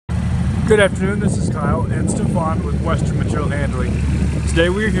Good afternoon, this is Kyle and Stefan with Western Material Handling. Today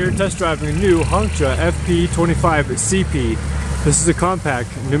we're here test driving a new Hangcha FP25CP. This is a compact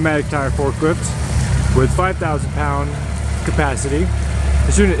pneumatic tire forklift with 5,000 pound capacity.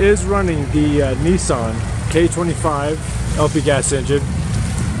 This unit is running the Nissan K25 LP gas engine.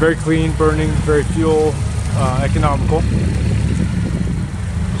 Very clean, burning, very fuel economical.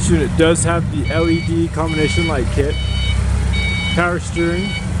 This unit does have the LED combination light kit, power steering,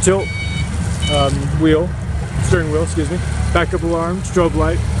 tilt steering wheel, backup alarm, strobe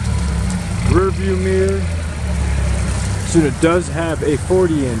light, rear view mirror. This unit does have a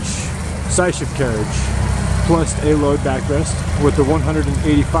 40-inch side shift carriage plus a load backrest with the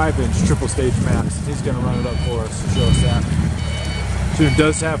 185-inch triple stage mast. He's going to run it up for us to show us that. This unit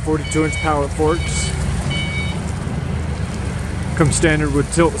does have 42-inch pallet forks. Comes standard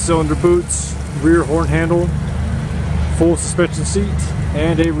with tilt cylinder boots, rear horn handle, full suspension seat,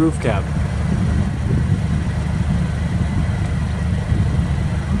 and a roof cap.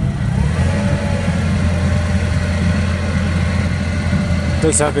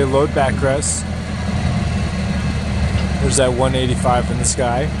 Does have a load backrest. There's that 185 in the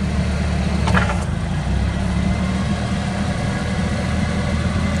sky.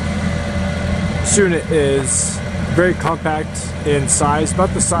 This unit is very compact in size,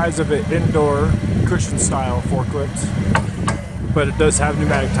 about the size of an indoor cushion style forklift, but it does have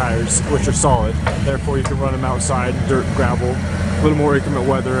pneumatic tires which are solid, therefore you can run them outside, dirt, gravel, a little more inclement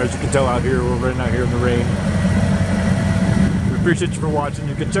weather. As you can tell out here, we're right out here in the rain. We appreciate you for watching.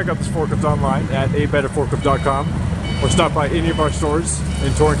 You can check out this forklift online at abetterforklift.com or stop by any of our stores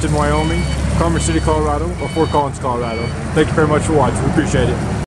in Torrington, Wyoming, Commerce City, Colorado, or Fort Collins, Colorado. Thank you very much for watching. We appreciate it.